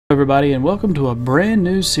Everybody, and welcome to a brand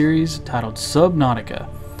new series titled Subnautica.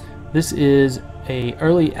 This is a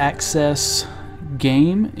early access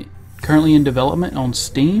game currently in development on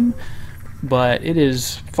Steam, but it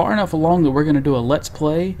is far enough along that we're going to do a let's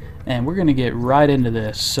play and we're going to get right into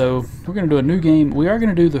this. So we're going to do a new game. We are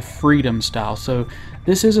going to do the freedom style. So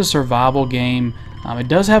this is a survival game. It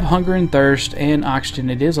does have hunger and thirst and oxygen.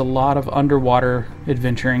 It is a lot of underwater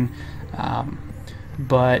adventuring,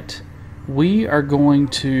 but we are going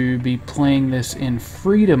to be playing this in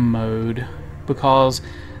freedom mode because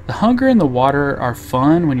the hunger and the water are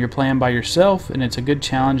fun when you're playing by yourself, and it's a good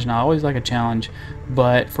challenge, and I always like a challenge.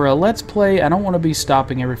 But for a let's play, I don't want to be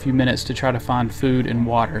stopping every few minutes to try to find food and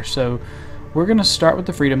water. So we're going to start with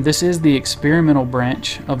the freedom. This is the experimental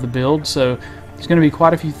branch of the build, so there's going to be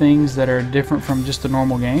quite a few things that are different from just the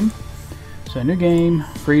normal game. So new game,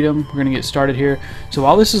 freedom, we're going to get started here. So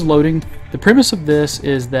while this is loading, the premise of this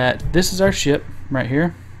is that this is our ship right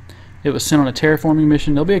here. It was sent on a terraforming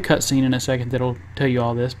mission. There'll be a cutscene in a second that'll tell you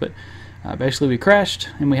all this, but basically we crashed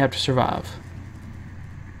and we have to survive.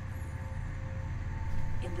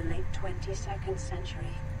 In the late 22nd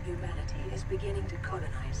century, humanity is beginning to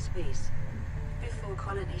colonize space. Before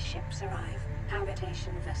colony ships arrive,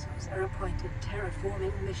 habitation vessels are appointed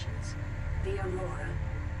terraforming missions. The Aurora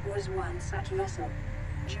was one such vessel.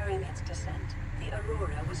 During its descent, the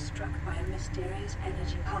Aurora was struck by a mysterious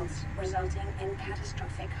energy pulse, resulting in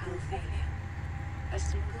catastrophic hull failure. A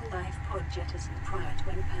single life pod jettisoned prior to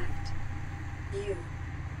impact. You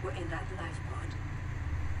were in that life pod.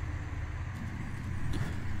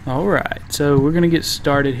 Alright, so we're going to get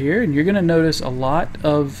started here, and you're going to notice a lot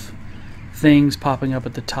of things popping up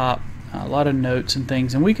at the top, a lot of notes and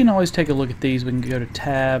things, and we can always take a look at these. We can go to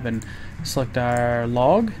tab and select our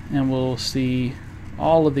log, and we'll see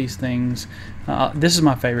all of these things. This is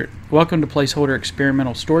my favorite. Welcome to placeholder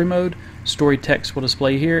experimental story mode. Story text will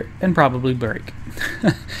display here and probably break.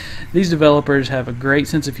 These developers have a great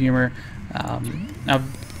sense of humor.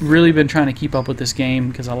 I've really been trying to keep up with this game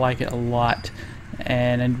because I like it a lot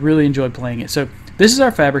and I really enjoy playing it. So this is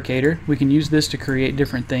our fabricator. We can use this to create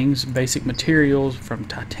different things, basic materials from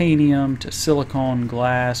titanium to silicone,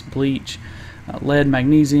 glass, bleach, lead,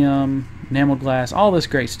 magnesium, enameled glass, all this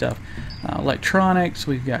great stuff. Electronics,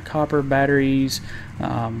 we've got copper, batteries,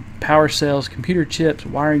 power cells, computer chips,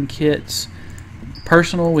 wiring kits.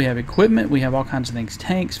 Personal, we have equipment, we have all kinds of things,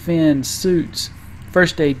 tanks, fins, suits,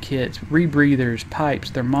 first aid kits, rebreathers,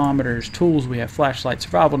 pipes, thermometers, tools, we have flashlight,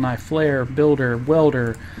 survival knife, flare, builder,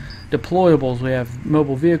 welder, deployables, we have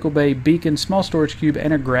mobile vehicle bay, beacon, small storage cube,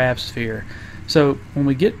 and a grav sphere. So when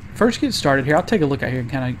we first get started here, I'll take a look out here and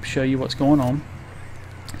kind of show you what's going on.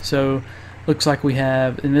 So looks like we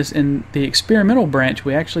have in the experimental branch,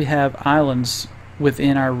 we actually have islands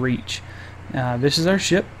within our reach. This is our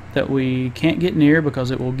ship that we can't get near because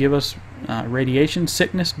it will give us radiation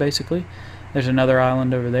sickness, basically. There's another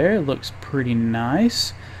island over there. It looks pretty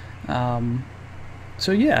nice.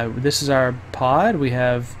 So yeah, this is our pod. We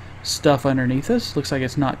have stuff underneath us. Looks like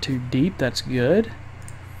it's not too deep. That's good.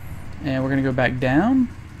 And we're going to go back down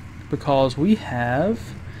because we can't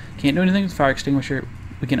do anything with the fire extinguisher.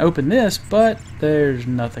 We can open this, but there's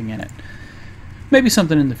nothing in it. Maybe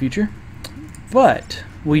something in the future. But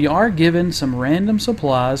we are given some random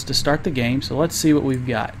supplies to start the game, so let's see what we've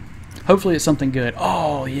got. Hopefully it's something good.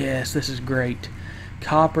 Oh yes, this is great.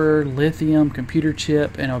 Copper, lithium, computer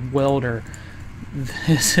chip, and a welder.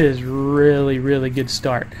 This is really, really good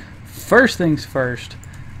start. First things first,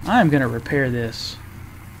 I'm going to repair this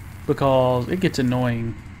because it gets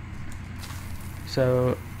annoying.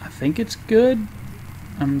 So I think it's good.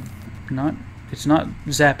 It's not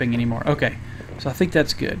zapping anymore. Okay, so I think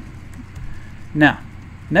that's good. Now,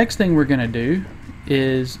 next thing we're going to do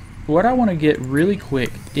is, what I want to get really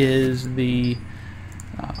quick is the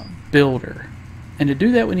builder. And to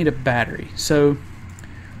do that, we need a battery. So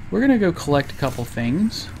we're going to go collect a couple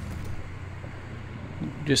things.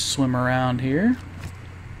 Just swim around here.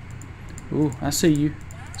 Ooh, I see you.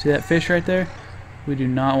 See that fish right there? We do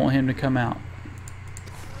not want him to come out,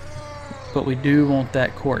 but we do want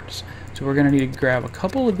that quartz. So we're going to need to grab a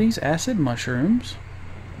couple of these acid mushrooms.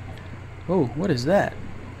 Oh, what is that?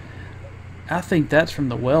 I think that's from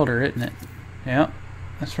the welder, isn't it? Yep,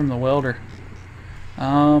 that's from the welder.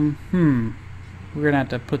 We're going to have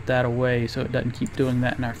to put that away so it doesn't keep doing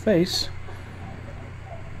that in our face.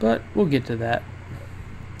 But we'll get to that.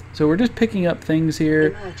 So we're just picking up things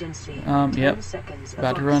here. Yep,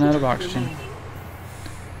 about to run out of oxygen.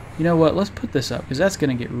 You know what, let's put this up because that's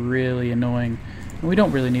going to get really annoying. And we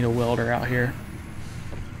don't really need a welder out here.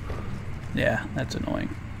 Yeah, that's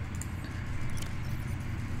annoying.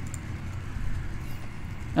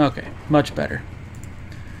 Okay, much better.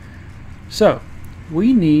 So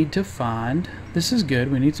we need to find, this is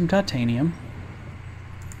good, we need some titanium.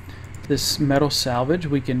 This metal salvage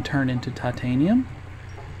we can turn into titanium.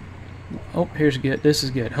 Oh, here's good. This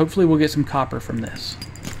is good. Hopefully we'll get some copper from this.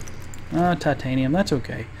 Titanium, that's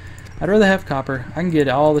okay. I'd rather have copper. I can get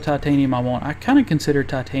all the titanium I want. I kind of consider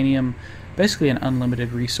titanium basically an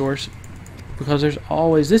unlimited resource because there's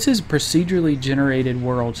always, this is a procedurally generated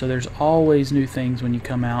world, so there's always new things when you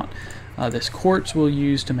come out. This quartz we'll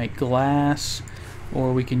use to make glass,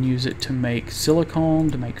 or we can use it to make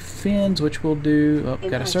silicone, to make fins, which we'll do. Oh,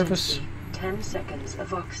 got a surface. 10 seconds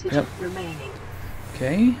of oxygen remaining.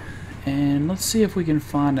 Okay, and let's see if we can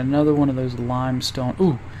find another one of those limestone.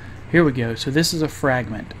 Ooh, here we go. So this is a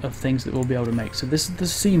fragment of things that we'll be able to make. So this is the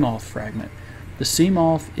sea moth fragment. The sea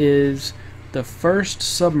moth is the first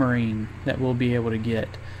submarine that we'll be able to get.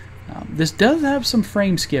 This does have some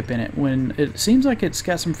frame skip in it. When it seems like it's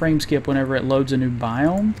got some frame skip whenever it loads a new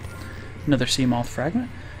biome. Another sea moth fragment,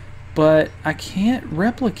 but I can't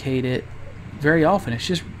replicate it very often.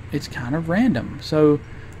 It's kind of random. So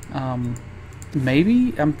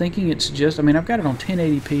maybe I'm thinking it's just, I mean, I've got it on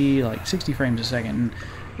 1080p, like 60 frames a second, and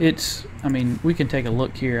it's, I mean, we can take a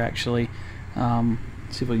look here actually.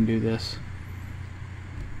 See if we can do this.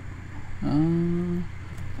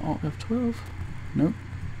 Alt F12. Nope.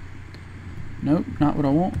 Nope, not what I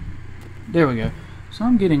want. There we go. So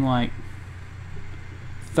I'm getting like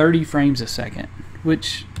 30 frames a second,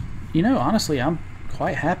 which, you know, honestly I'm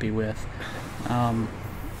quite happy with.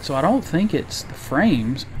 So I don't think it's the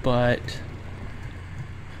frames, but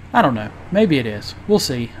I don't know, maybe it is. We'll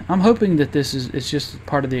see. I'm hoping that this is, it's just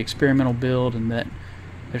part of the experimental build and that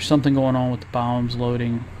there's something going on with the biomes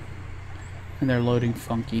loading and they're loading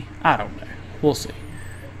funky. I don't know, we'll see.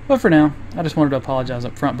 But for now, I just wanted to apologize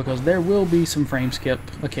up front because there will be some frame skip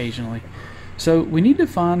occasionally. So we need to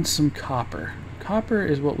find some copper. Copper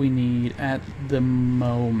is what we need at the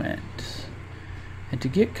moment. And to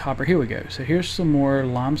get copper, here we go. So here's some more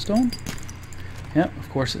limestone. Yep, of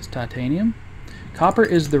course it's titanium. Copper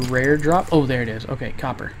is the rare drop. Oh, there it is. Okay,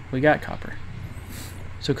 copper. We got copper.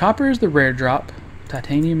 So copper is the rare drop.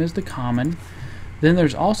 Titanium is the common. Then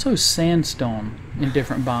there's also sandstone in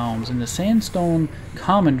different biomes. And the sandstone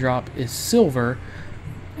common drop is silver.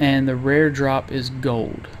 And the rare drop is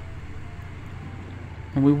gold.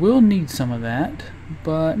 And we will need some of that,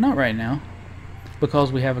 but not right now,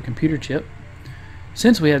 because we have a computer chip.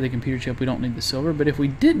 Since we have the computer chip, we don't need the silver, but if we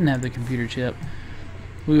didn't have the computer chip,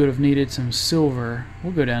 we would have needed some silver.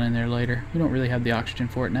 We'll go down in there later. We don't really have the oxygen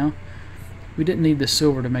for it now. We didn't need the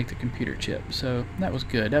silver to make the computer chip, so that was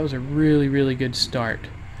good. That was a really, really good start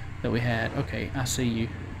that we had. Okay, I see you.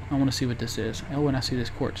 I want to see what this is. Oh, and I see this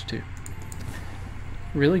quartz too.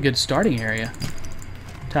 Really good starting area.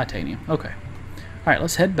 Titanium. Okay. Alright,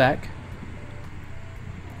 let's head back.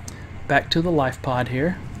 Back to the life pod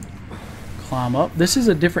here. Climb up. This is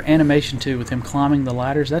a different animation too with him climbing the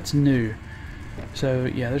ladders. That's new. So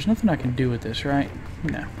yeah, there's nothing I can do with this, right?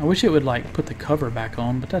 No. I wish it would like put the cover back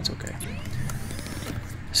on, but that's okay.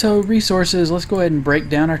 So resources, let's go ahead and break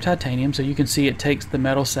down our titanium. So you can see it takes the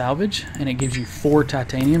metal salvage and it gives you 4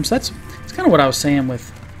 titanium. So that's kind of what I was saying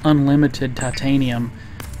with unlimited titanium.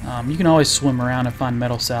 You can always swim around and find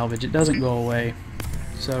metal salvage. It doesn't go away.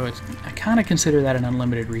 So I kind of consider that an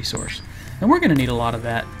unlimited resource. And we're going to need a lot of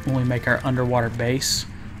that when we make our underwater base.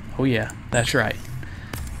 Oh yeah, that's right.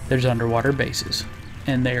 There's underwater bases.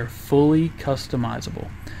 And they're fully customizable.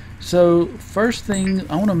 So first thing,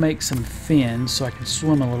 I want to make some fins so I can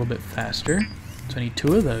swim a little bit faster. So I need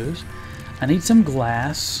 2 of those. I need some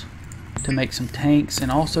glass to make some tanks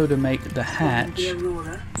and also to make the hatch. The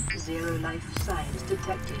Aurora, 0 life signs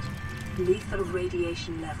detected. Lethal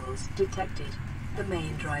radiation levels detected. The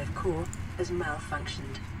main drive core has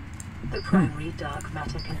malfunctioned. The primary dark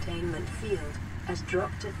matter containment field has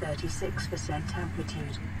dropped to 36%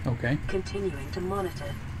 amplitude. Okay. Continuing to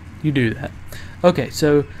monitor. You do that. Okay,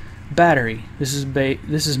 so battery. This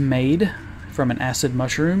is made from an acid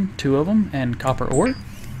mushroom, 2 of them, and copper ore.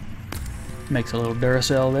 Makes a little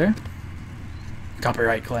Duracell there.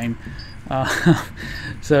 Copyright claim.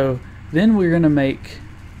 So then we're going to make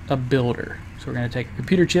a builder. So we're going to take a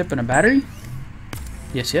computer chip and a battery.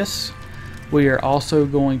 Yes, yes. We are also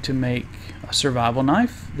going to make a survival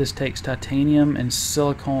knife. This takes titanium and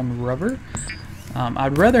silicone rubber.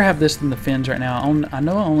 I'd rather have this than the fins right now. I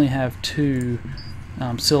know I only have 2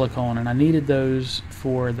 silicone, and I needed those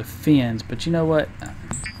for the fins, but you know what?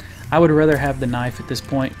 I would rather have the knife at this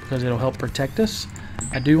point because it'll help protect us.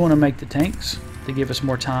 I do want to make the tanks to give us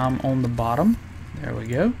more time on the bottom. There we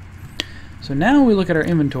go. So now we look at our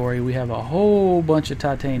inventory. We have a whole bunch of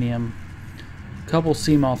titanium a couple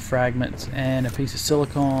sea moth fragments, and a piece of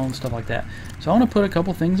silicone, stuff like that. So I want to put a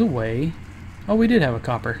couple things away. Oh, we did have a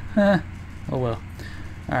copper. Oh well.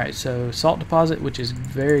 Alright, so salt deposit, which is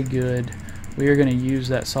very good. We are going to use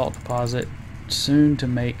that salt deposit soon to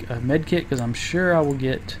make a med kit, because I'm sure I will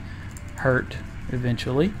get hurt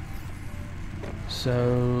eventually.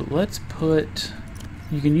 So let's put,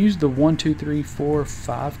 you can use the 1, 2, 3, 4,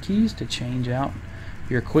 5 keys to change out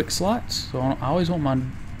your quick slots. So I always want my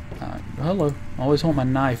I always want my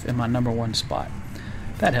knife in my #1 spot.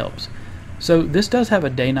 That helps. So this does have a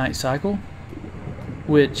day-night cycle,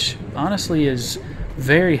 which honestly is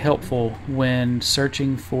very helpful when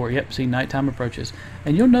searching for, yep, see, nighttime approaches.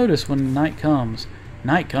 And you'll notice when night comes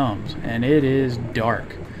and it is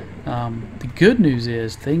dark. The good news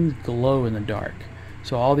is things glow in the dark.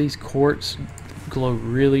 So all these quartz glow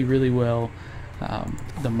really, really well.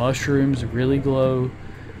 The mushrooms really glow.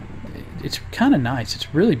 It's kind of nice.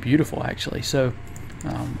 It's really beautiful, actually. So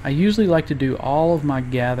I usually like to do all of my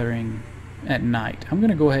gathering at night. I'm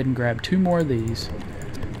going to go ahead and grab 2 more of these.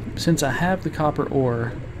 Since I have the copper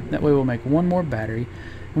ore, that way we'll make 1 more battery.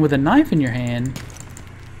 And with a knife in your hand,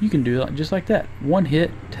 you can do it just like that. 1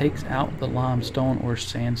 hit takes out the limestone or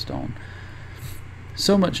sandstone.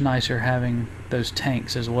 So much nicer having those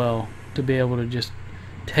tanks as well, to be able to just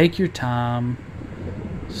take your time,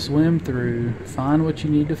 swim through, find what you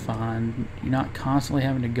need to find. You're not constantly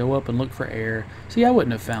having to go up and look for air. See, I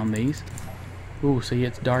wouldn't have found these. Ooh, see,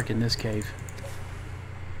 it's dark in this cave.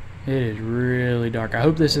 It is really dark. I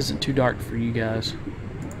hope this isn't too dark for you guys.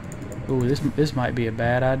 Ooh, this might be a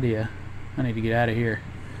bad idea. I need to get out of here.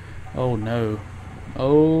 Oh no.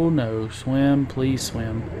 Oh no. Swim, please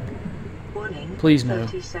swim. Please no.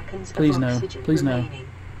 Please no. Please no.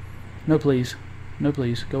 No please. No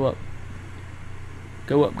please. Go up.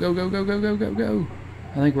 Go up. Go, go, go, go, go, go, go.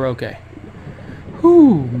 I think we're okay.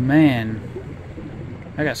 Whew, man.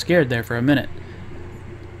 I got scared there for a minute.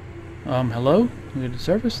 Hello? We get to the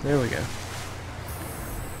surface? There we go.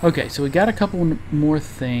 Okay, so we got a couple more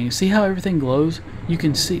things. See how everything glows? You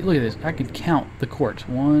can see, look at this. I can count the quartz.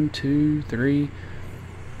 1, 2, 3.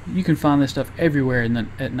 You can find this stuff everywhere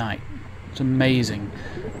at night. It's amazing.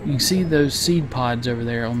 You can see those seed pods over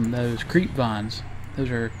there on those creep vines. Those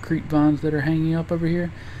are creep vines that are hanging up over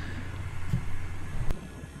here.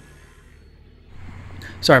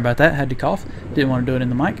 Sorry about that. Had to cough. Didn't want to do it in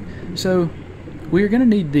the mic. So we are going to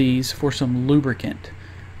need these for some lubricant.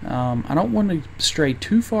 I don't want to stray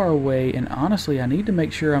too far away, and honestly I need to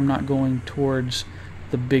make sure I'm not going towards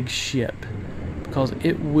the big ship, because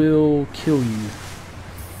it will kill you.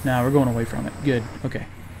 Now we're going away from it. Good. Okay.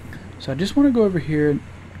 So I just want to go over here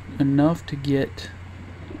enough to get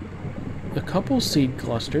a couple seed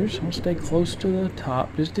clusters. I'll stay close to the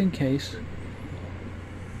top just in case.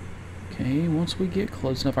 Okay, once we get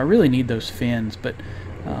close enough, I really need those fins, but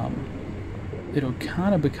it'll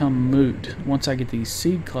kind of become moot once I get these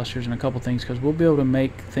seed clusters and a couple things, because we'll be able to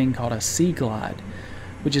make a thing called a sea glide,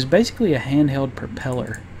 which is basically a handheld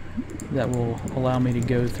propeller that will allow me to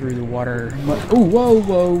go through the water. Oh, whoa,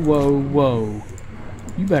 whoa, whoa, whoa.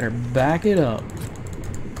 You better back it up.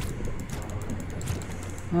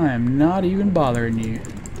 I am not even bothering you.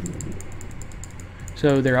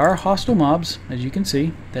 So there are hostile mobs, as you can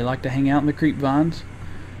see. They like to hang out in the creep vines.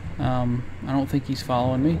 I don't think he's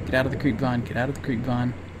following me. Get out of the creep vine. Get out of the creep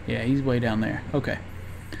vine. Yeah, he's way down there. Okay.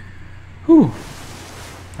 Whew.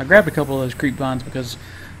 I grabbed a couple of those creep vines because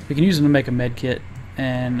we can use them to make a med kit,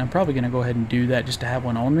 and I'm probably going to go ahead and do that just to have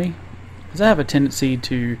one on me, because I have a tendency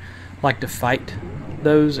to like to fight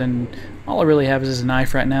those, and all I really have is a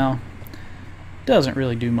knife right now. Doesn't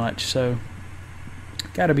really do much, so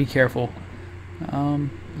gotta be careful,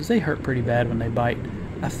 because they hurt pretty bad when they bite.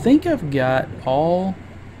 I think I've got all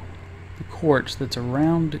the quartz that's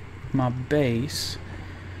around my base,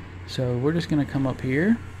 so we're just gonna come up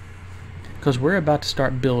here because we're about to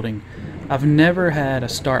start building. I've never had a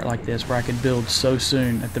start like this where I could build so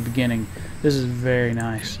soon at the beginning. This is very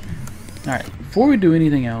nice. Alright, before we do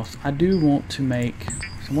anything else, I do want to make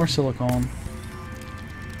some more silicone,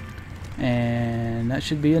 and that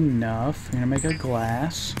should be enough. I'm gonna make a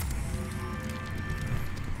glass.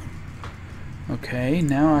 Okay,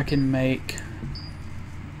 now I can make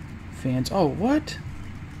fins. Oh, what?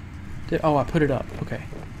 Oh, I put it up. Okay.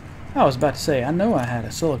 I was about to say, I know I had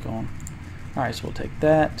a silicone. Alright, so we'll take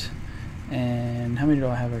that. And how many do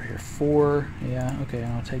I have over here? 4. Yeah, okay,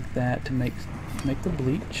 and I'll take that to make the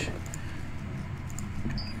bleach.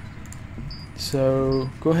 So,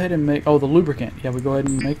 go ahead and make... Oh, the lubricant. Yeah, we go ahead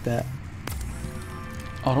and make that.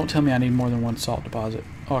 Oh, don't tell me I need more than 1 salt deposit.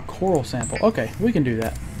 Oh, a coral sample. Okay, we can do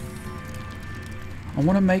that. I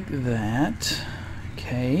want to make that.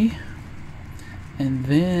 Okay. And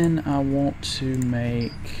then I want to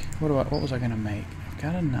make, what was I gonna make? I've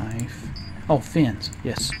got a knife. Oh, fins,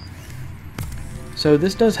 yes. So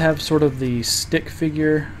this does have sort of the stick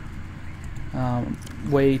figure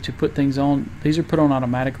way to put things on. These are put on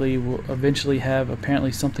automatically. We'll eventually have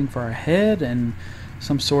apparently something for our head and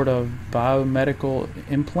some sort of biomedical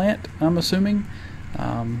implant, I'm assuming.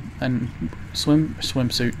 And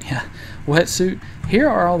swimsuit, yeah, wetsuit. Here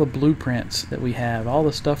are all the blueprints that we have, all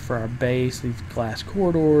the stuff for our base, these glass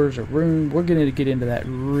corridors, a room. We're going to get into that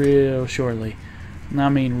real shortly. I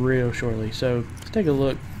mean real shortly. So let's take a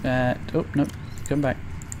look at, oh, nope, come back.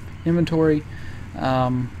 Inventory.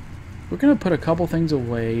 We're going to put a couple things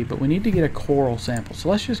away, but we need to get a coral sample. So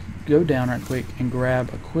let's just go down right quick and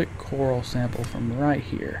grab a quick coral sample from right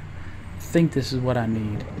here. I think this is what I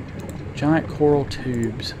need. Giant coral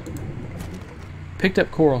tubes. Picked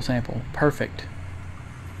up coral sample. Perfect.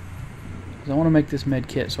 I want to make this med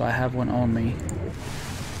kit, so I have one on me.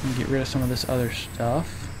 And get rid of some of this other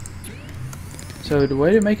stuff. So the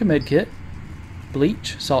way to make a med kit: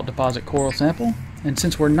 bleach, salt deposit, coral sample. And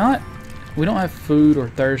since we don't have food or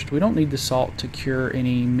thirst, we don't need the salt to cure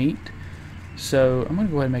any meat. So I'm going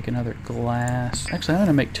to go ahead and make another glass. Actually, I'm going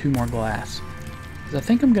to make 2 more glass, because I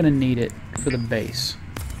think I'm going to need it for the base.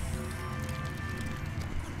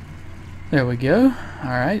 There we go.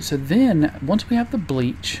 Alright, so then once we have the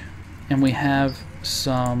bleach and we have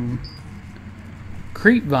some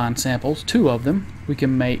creep vine samples, 2 of them, we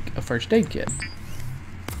can make a first aid kit.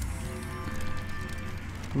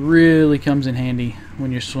 Really comes in handy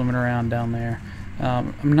when you're swimming around down there.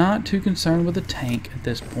 I'm not too concerned with the tank at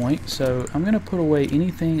this point, so I'm going to put away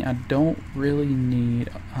anything I don't really need.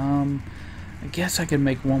 I guess I could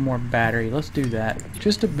make 1 more battery. Let's do that,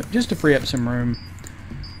 just to free up some room.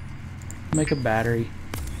 Make a battery,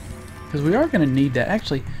 because we are going to need that.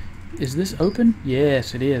 Actually, is this open?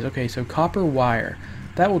 Yes, it is. Okay, so copper wire.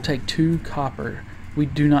 That will take 2 copper. We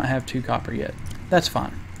do not have 2 copper yet. That's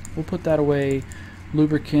fine. We'll put that away.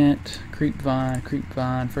 Lubricant, creep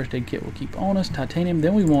vine, first aid kit will keep on us. Titanium.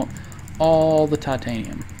 Then we want all the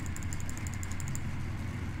titanium.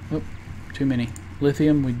 Oh, too many.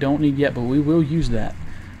 Lithium we don't need yet, but we will use that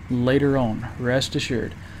later on. Rest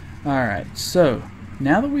assured. Alright, so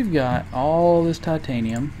now that we've got all this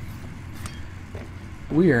titanium,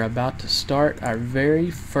 we are about to start our very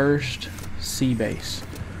first sea base.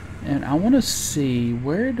 And I want to see,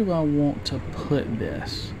 where do I want to put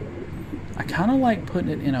this? I kind of like putting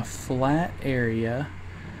it in a flat area.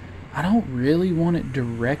 I don't really want it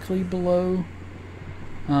directly below.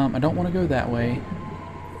 I don't want to go that way.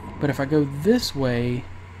 But if I go this way,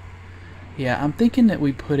 yeah, I'm thinking that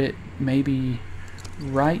we put it maybe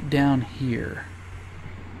right down here.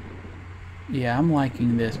 Yeah, I'm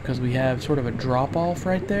liking this because we have sort of a drop off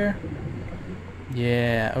right there.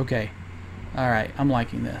 Yeah, okay. Alright, I'm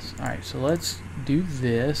liking this. Alright, so let's do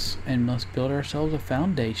this and let's build ourselves a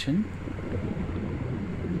foundation.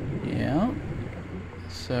 Yeah.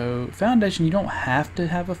 So, foundation, you don't have to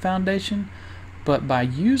have a foundation, but by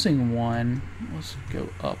using one, let's go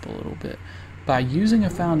up a little bit. By using a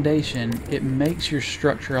foundation, it makes your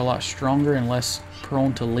structure a lot stronger and less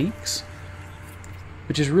prone to leaks,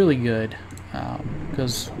 which is really good.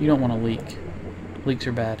 Because you don't want to leak. Leaks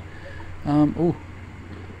are bad. Oh,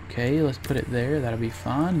 okay, let's put it there. That'll be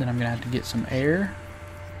fine. Then I'm gonna have to get some air.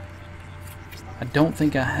 I don't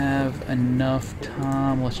think I have enough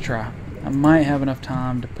time. Let's try. I might have enough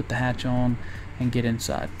time to put the hatch on and get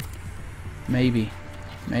inside. Maybe.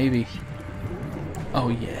 Maybe. Oh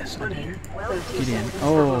yes, I do. Get in.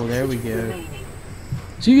 Oh, there we go.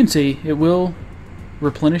 So you can see it will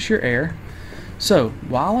replenish your air. So,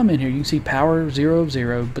 while I'm in here, you can see power 0 of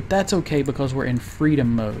 0, but that's okay because we're in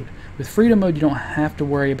freedom mode. With freedom mode, you don't have to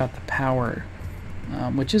worry about the power,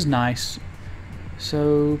 which is nice.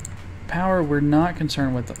 So, power we're not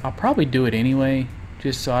concerned with. I'll probably do it anyway,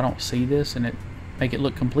 just so I don't see this and make it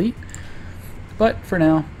look complete. But for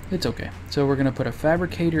now, it's okay. So we're going to put a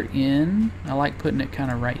fabricator in. I like putting it kind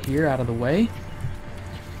of right here out of the way.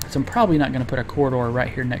 So I'm probably not going to put a corridor right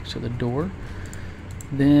here next to the door.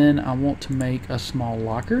 Then I want to make a small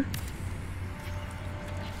locker.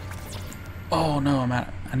 Oh no, I'm out.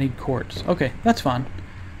 I need quartz. Okay, that's fine.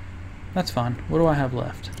 That's fine. What do I have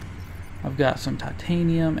left? I've got some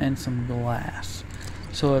titanium and some glass.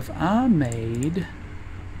 So if I made...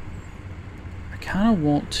 I kind of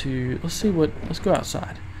want to... Let's go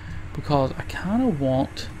outside. Because I kind of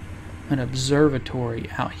want an observatory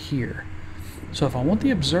out here. So if I want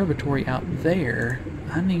the observatory out there,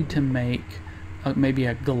 I need to make... maybe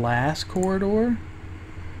a glass corridor.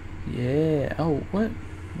 Yeah. Oh, what?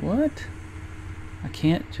 What? I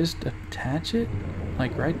can't just attach it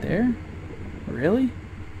like right there? Really?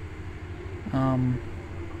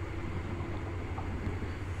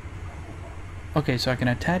 Okay, so I can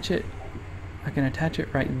attach it. I can attach it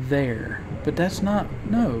right there, but that's not.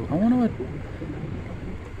 No, I want to.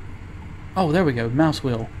 Oh, there we go. Mouse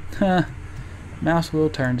wheel. Mouse wheel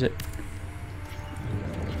turns it.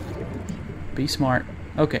 Be smart.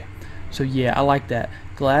 Okay, so yeah, I like that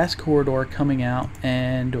glass corridor coming out.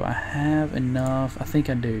 And do I have enough? I think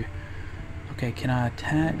I do. Okay, can I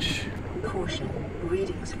attach? Caution.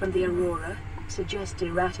 Readings from the aurora suggest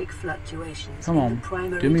erratic fluctuations. Come on,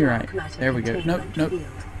 do me right. There we go. Nope, nope.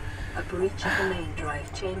 A breach of the main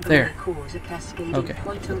drive chamber There. may cause a cascading Okay.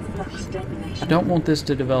 quantum flux detonation. I don't want this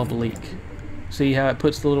to develop a leak. See how it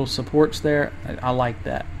puts the little supports there? I like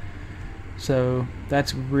that. So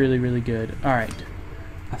that's really, really good. Alright.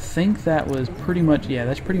 I think that was pretty much, yeah,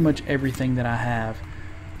 that's pretty much everything that I have.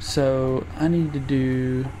 So I need to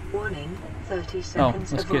do... Warning, 30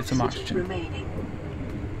 seconds let's of get some oxygen. remaining.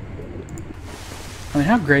 I mean,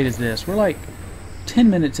 how great is this? We're like 10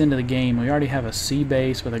 minutes into the game. We already have a sea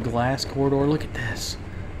base with a glass corridor. Look at this.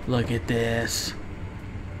 Look at this.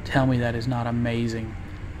 Tell me that is not amazing.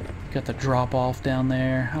 Got the drop off down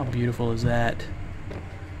there. How beautiful is that?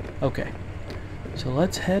 Okay. So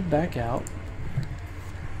let's head back out.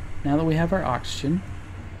 Now that we have our oxygen.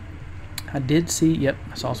 I did see, yep,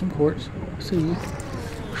 I saw some quartz. I see you.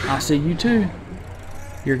 I see you too.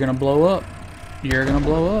 You're gonna blow up. You're gonna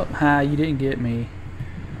blow up. Ha, you didn't get me.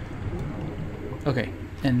 Okay,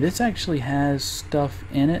 and this actually has stuff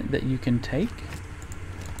in it that you can take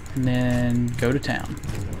and then go to town.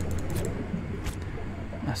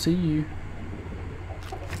 I see you.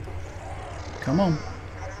 Come on. You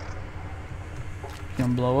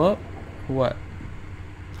gonna blow up? Or what?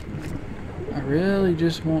 I really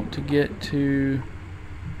just want to get to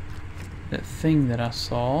that thing that I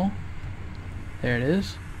saw. There it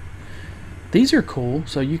is. These are cool,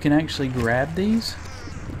 so you can actually grab these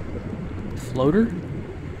floater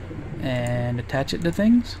and attach it to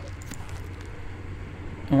things,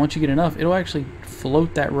 and once you get enough, it'll actually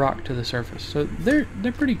float that rock to the surface. So they're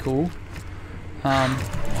pretty cool. Oh,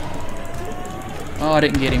 I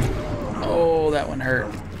didn't get him. Oh, that one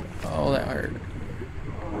hurt. Oh, that hurt.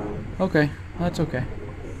 Okay, that's okay.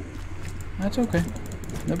 That's okay.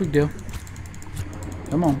 No big deal.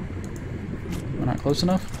 Come on. We're not close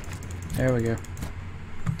enough. There we go.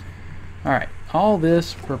 Alright, all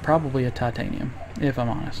this for probably a titanium, if I'm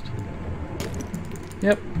honest.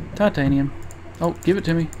 Yep, titanium. Oh, give it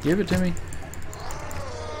to me. Give it to me.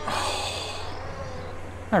 Oh,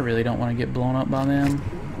 I really don't want to get blown up by them.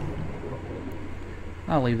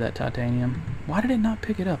 I'll leave that titanium. Why did it not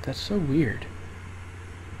pick it up? That's so weird.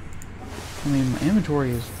 I mean, my inventory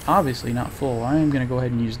is obviously not full. I am going to go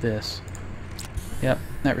ahead and use this. Yep,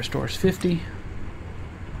 that restores 50.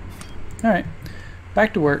 Alright,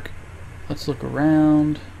 back to work. Let's look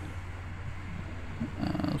around.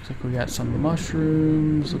 Looks like we got some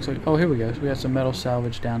mushrooms. Looks like, oh, here we go. So we got some metal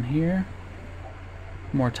salvage down here.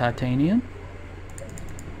 More titanium.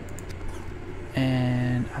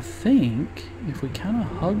 And I think if we kind of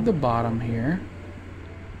hug the bottom here,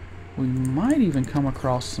 we might even come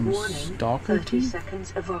across some stalker teeth.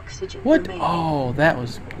 What? Oh, that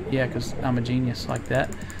was, yeah, because I'm a genius like that.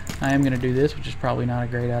 I am going to do this, which is probably not a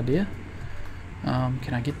great idea.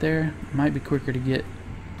 Can I get there? It might be quicker to get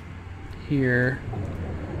here.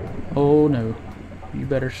 Oh no. You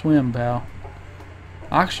better swim, pal.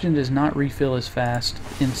 Oxygen does not refill as fast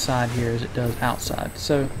inside here as it does outside.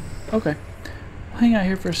 So, okay. Hang out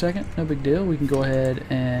here for a second. No big deal. We can go ahead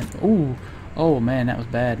and... Ooh. Oh man, that was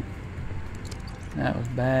bad. That was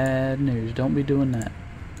bad news. Don't be doing that.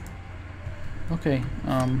 Okay.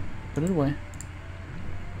 Put it away.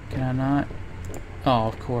 Can I not? Oh,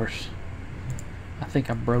 of course. I think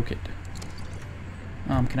I broke it.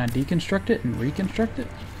 Can I deconstruct it and reconstruct it?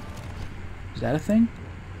 Is that a thing?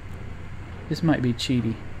 This might be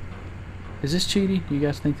cheaty. Is this cheaty? Do you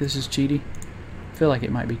guys think this is cheaty? I feel like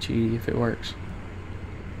it might be cheaty if it works.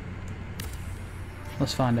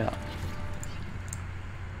 Let's find out.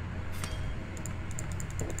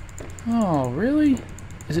 Oh, really?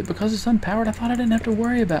 Is it because it's unpowered? I thought I didn't have to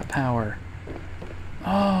worry about power.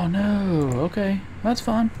 Oh, no. Okay. That's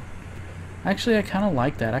fine. Actually, I kind of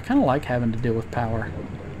like that. I kind of like having to deal with power.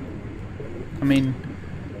 I mean,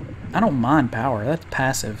 I don't mind power. That's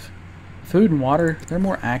passive. Food and water, they're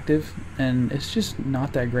more active, and it's just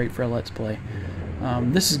not that great for a Let's Play.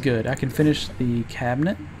 This is good. I can finish the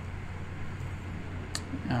cabinet.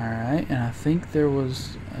 Alright, and I think there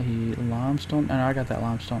was a limestone. Oh, no, I got that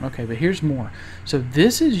limestone. Okay, but here's more. So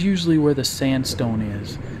this is usually where the sandstone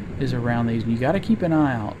is around these. And you got to keep an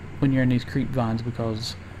eye out when you're in these creep vines,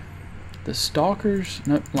 because The stalkers,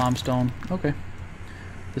 nope, limestone, okay.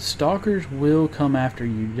 The stalkers will come after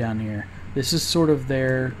you down here. This is sort of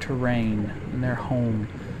their terrain and their home.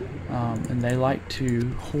 And they like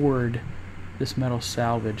to hoard this metal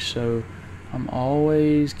salvage, so I'm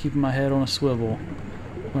always keeping my head on a swivel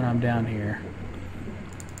when I'm down here.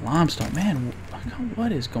 Limestone, man,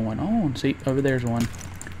 what is going on? See, over there's one.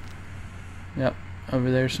 Yep, over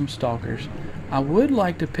there's some stalkers. I would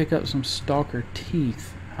like to pick up some stalker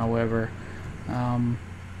teeth, however.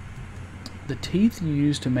 The teeth you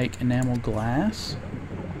use to make enameled glass,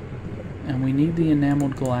 and we need the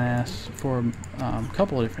enameled glass for a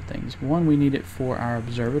couple of different things. One, we need it for our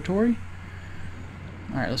observatory.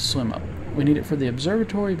 Alright, let's swim up. We need it for the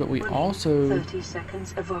observatory, but we also 30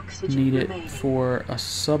 seconds of oxygen need it remaining. for a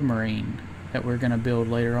submarine that we're going to build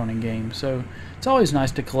later on in game. So it's always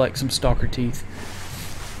nice to collect some stalker teeth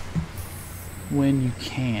when you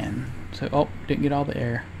can. So, oh, didn't get all the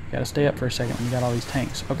air. Got to stay up for a second when you got all these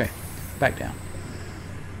tanks. Okay, back down.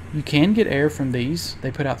 You can get air from these.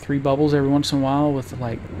 They put out 3 bubbles every once in a while with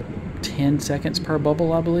like 10 seconds per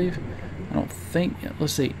bubble, I believe. I don't think,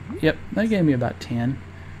 let's see. Yep, that gave me about 10,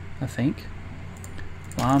 I think.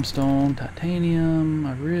 Limestone, titanium.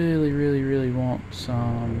 I really want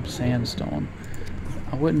some sandstone.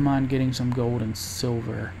 I wouldn't mind getting some gold and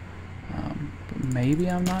silver. But maybe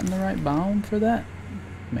I'm not in the right biome for that.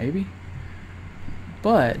 Maybe.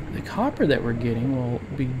 But the copper that we're getting will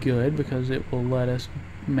be good because it will let us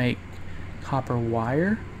make copper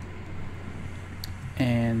wire.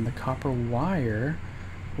 And the copper wire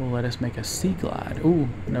will let us make a sea glide. Ooh,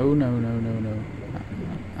 no.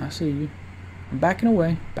 I see you. I'm backing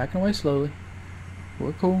away slowly.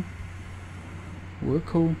 We're cool.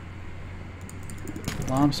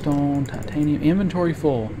 Limestone, titanium, inventory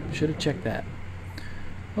full. Should have checked that.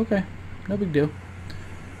 Okay, no big deal.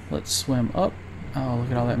 Let's swim up. Oh,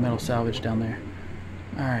 look at all that metal salvage down there.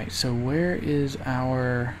 Alright, so where is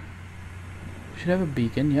our... Should have a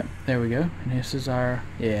beacon. Yep, there we go. And this is our...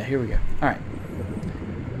 Yeah, here we go. Alright.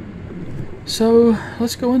 So,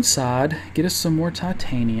 let's go inside, get us some more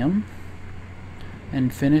titanium,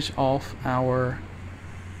 and finish off our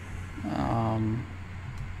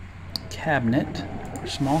cabinet, or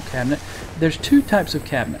small cabinet. There's 2 types of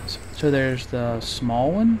cabinets. So there's the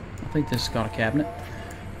small one. I think this is called a cabinet.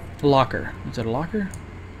 Locker. Is it a locker?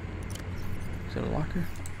 Is it a locker?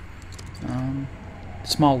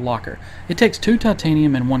 Small locker. It takes 2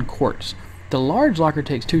 titanium and 1 quartz. The large locker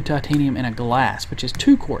takes 2 titanium and a glass, which is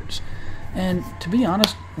 2 quartz. And to be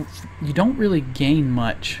honest, you don't really gain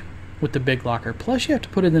much with the big locker. Plus you have to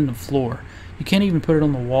put it in the floor. You can't even put it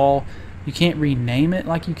on the wall. You can't rename it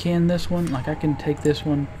like you can this one. Like I can take this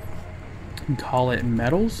one and call it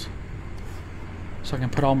metals. So I can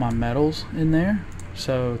put all my metals in there.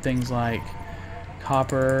 So things like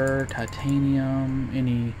copper, titanium,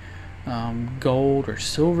 any gold or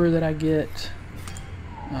silver that I get.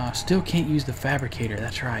 Still can't use the fabricator,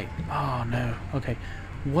 that's right. Oh no. Okay.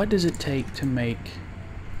 What does it take to make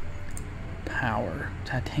power?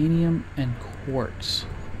 Titanium and quartz.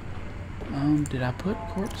 Did I put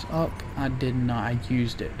quartz up? I did not. I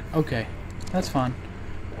used it. Okay. That's fine.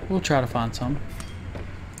 We'll try to find some.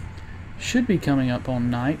 Should be coming up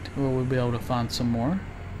on night where we'll be able to find some more.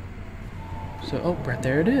 So, oh, right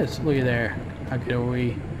there it is. Look at there. How good are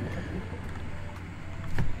we?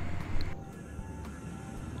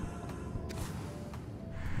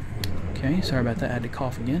 Okay, sorry about that. I had to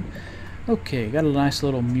cough again. Okay, got a nice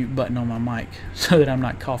little mute button on my mic so that I'm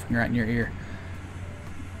not coughing right in your ear.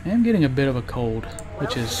 I am getting a bit of a cold,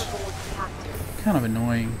 which is kind of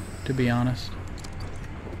annoying, to be honest.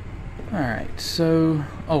 Alright, so...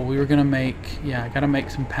 Oh, we were going to make... Yeah, I got to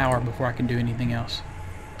make some power before I can do anything else.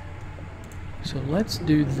 So let's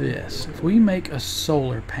do this. If we make a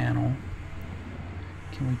solar panel,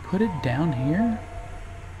 can we put it down here?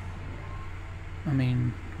 I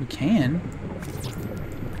mean, we can.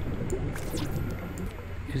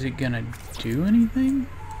 Is it going to do anything?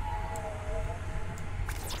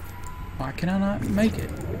 Why can I not make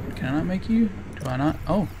it? Can I not make you? Do I not?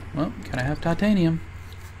 Oh, well, gotta have titanium.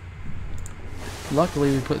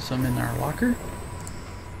 Luckily, we put some in our locker.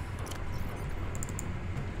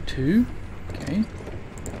 2. Okay.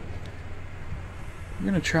 We're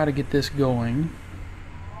gonna try to get this going.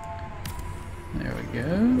 There we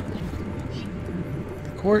go.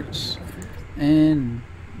 Quartz. And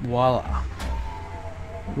voila.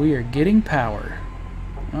 We are getting power.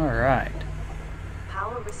 Alright.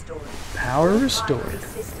 Power restored. Power restored.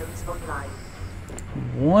 Systems online.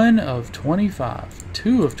 1 of 25.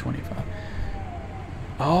 2 of 25.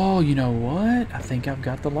 Oh, you know what? I think I've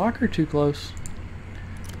got the locker too close.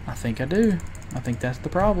 I think I do. I think that's the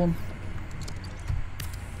problem.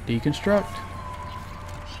 Deconstruct.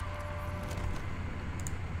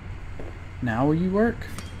 Now will you work?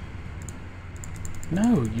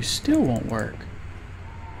 No, you still won't work.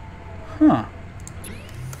 Huh.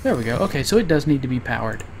 There we go. Okay, so it does need to be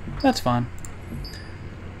powered. That's fine.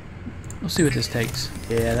 We'll see what this takes.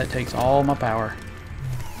 Yeah, that takes all my power.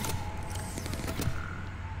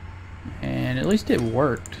 And at least it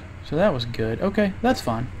worked. So that was good. Okay, that's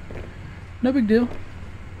fine. No big deal.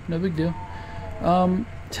 No big deal.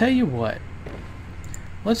 Tell you what.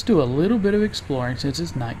 Let's do a little bit of exploring since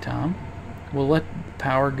it's nighttime. We'll let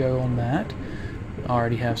power go on that. I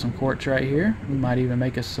already have some quartz right here. We might even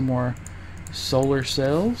make us some more solar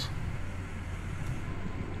cells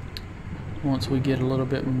once we get a little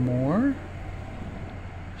bit more.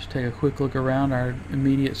 Just take a quick look around our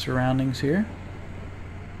immediate surroundings here.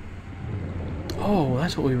 Oh,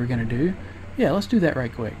 that's what we were gonna do. Yeah, let's do that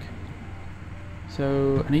right quick.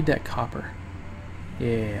 So I need that copper.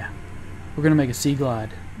 Yeah, we're gonna make a sea glide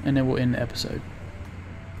and then we'll end the episode.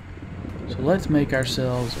 So let's make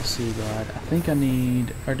ourselves a sea glide. I think I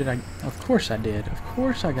need, or did I? Of course I did. Of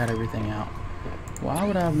course I got everything out. Why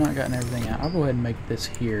would I have not gotten everything out? I'll go ahead and make this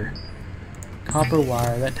here. Copper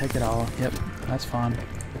wire, that take it all. Yep, that's fine.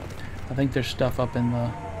 I think there's stuff up in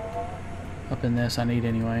this I need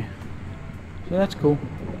anyway. So that's cool.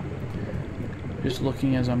 Just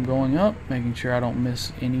looking as I'm going up, making sure I don't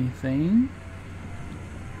miss anything.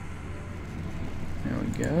 There we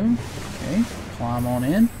go. Okay, climb on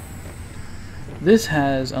in. This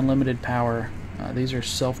has unlimited power. These are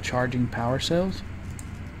self-charging power cells.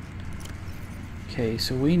 Okay,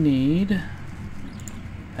 so we need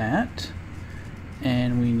that,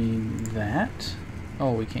 and we need that.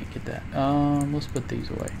 Oh, we can't get that. Let's put these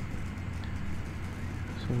away.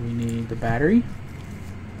 So we need the battery.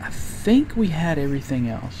 I think we had everything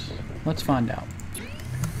else. Let's find out.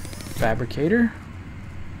 Fabricator.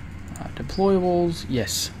 Deployables.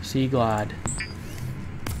 Yes. Sea glide.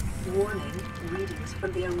 Warning, readings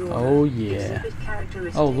from the aurora oh yeah.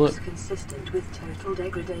 Oh look. Consistent with total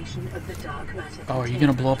degradation of the dark matter. Oh, are you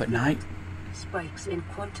gonna blow up at night? Spikes in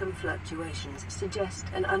quantum fluctuations suggest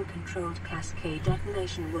an uncontrolled cascade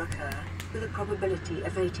detonation will occur with a probability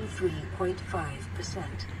of 83.5%.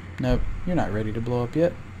 Nope, you're not ready to blow up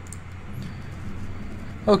yet.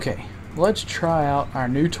 Okay, let's try out our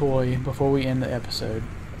new toy before we end the episode.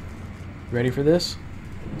 Ready for this?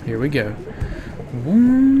 Here we go.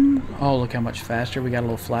 Oh, look how much faster. We got a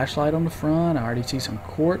little flashlight on the front. I already see some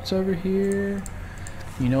quartz over here.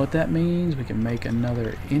 You know what that means? We can make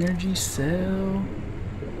another energy cell,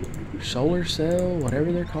 solar cell,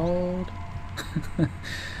 whatever they're called.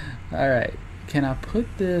 Alright, can I put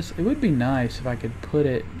this? It would be nice if I could put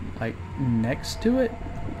it like next to it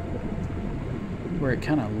where it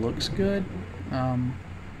kind of looks good.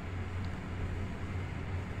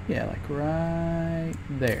 Yeah, like right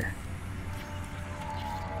there.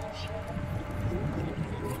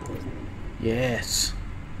 Yes.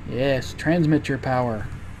 Yes, transmit your power.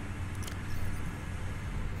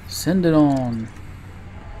 Send it on.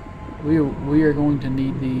 We are going to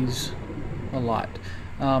need these a lot.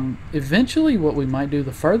 Eventually what we might do,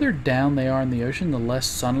 the further down they are in the ocean, the less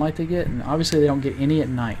sunlight they get, and obviously they don't get any at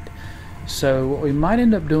night. So what we might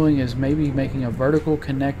end up doing is maybe making a vertical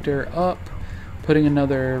connector up, putting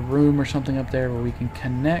another room or something up there where we can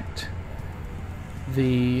connect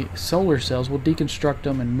the solar cells. We'll deconstruct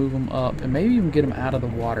them and move them up and maybe even get them out of the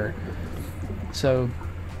water. So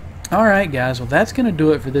alright guys, well that's gonna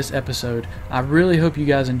do it for this episode. I really hope you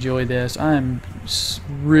guys enjoy this. I'm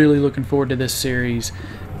really looking forward to this series.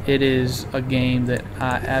 It is a game that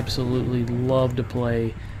I absolutely love to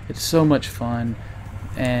play. It's so much fun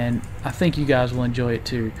and I think you guys will enjoy it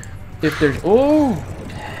too. If there's, oh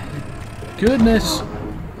goodness,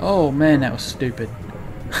 oh man, that was stupid.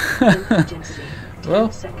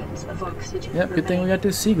 Well, yep, good thing we got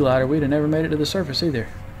this sea glider. We'd have never made it to the surface either.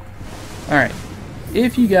 Alright,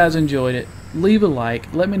 if you guys enjoyed it, leave a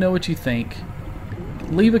like, let me know what you think,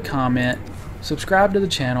 leave a comment, subscribe to the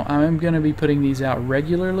channel. I am going to be putting these out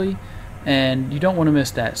regularly, and you don't want to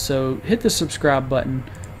miss that. So hit the subscribe button,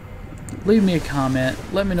 leave me a comment,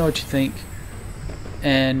 let me know what you think,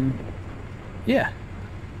 and yeah.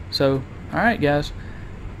 So, alright guys,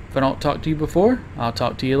 if I don't talk to you before, I'll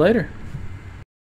talk to you later.